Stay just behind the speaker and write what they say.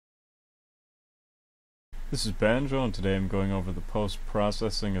This is Banjo, and today I'm going over the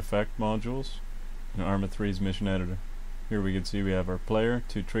post-processing effect modules in ARMA 3's mission editor. Here we can see we have our player,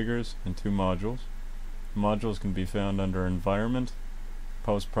 2 triggers, and 2 modules. The modules can be found under Environment,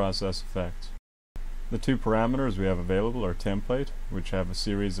 Post-Process Effects. The 2 parameters we have available are Template, which have a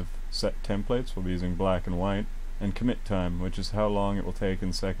series of set templates. We'll be using black and white, and Commit Time, which is how long it will take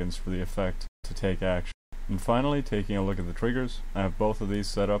in seconds for the effect to take action. And finally, taking a look at the triggers, I have both of these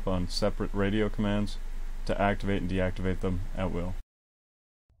set up on separate radio commands to activate and deactivate them at will.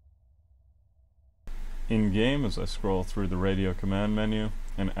 In-game, as I scroll through the radio command menu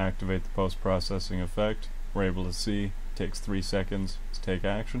and activate the post-processing effect, we're able to see it takes 3 seconds to take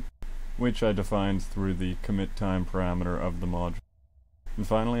action, which I defined through the commit time parameter of the module. And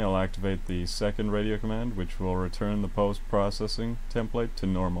finally, I'll activate the second radio command, which will return the post-processing template to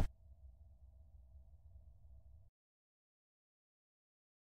normal.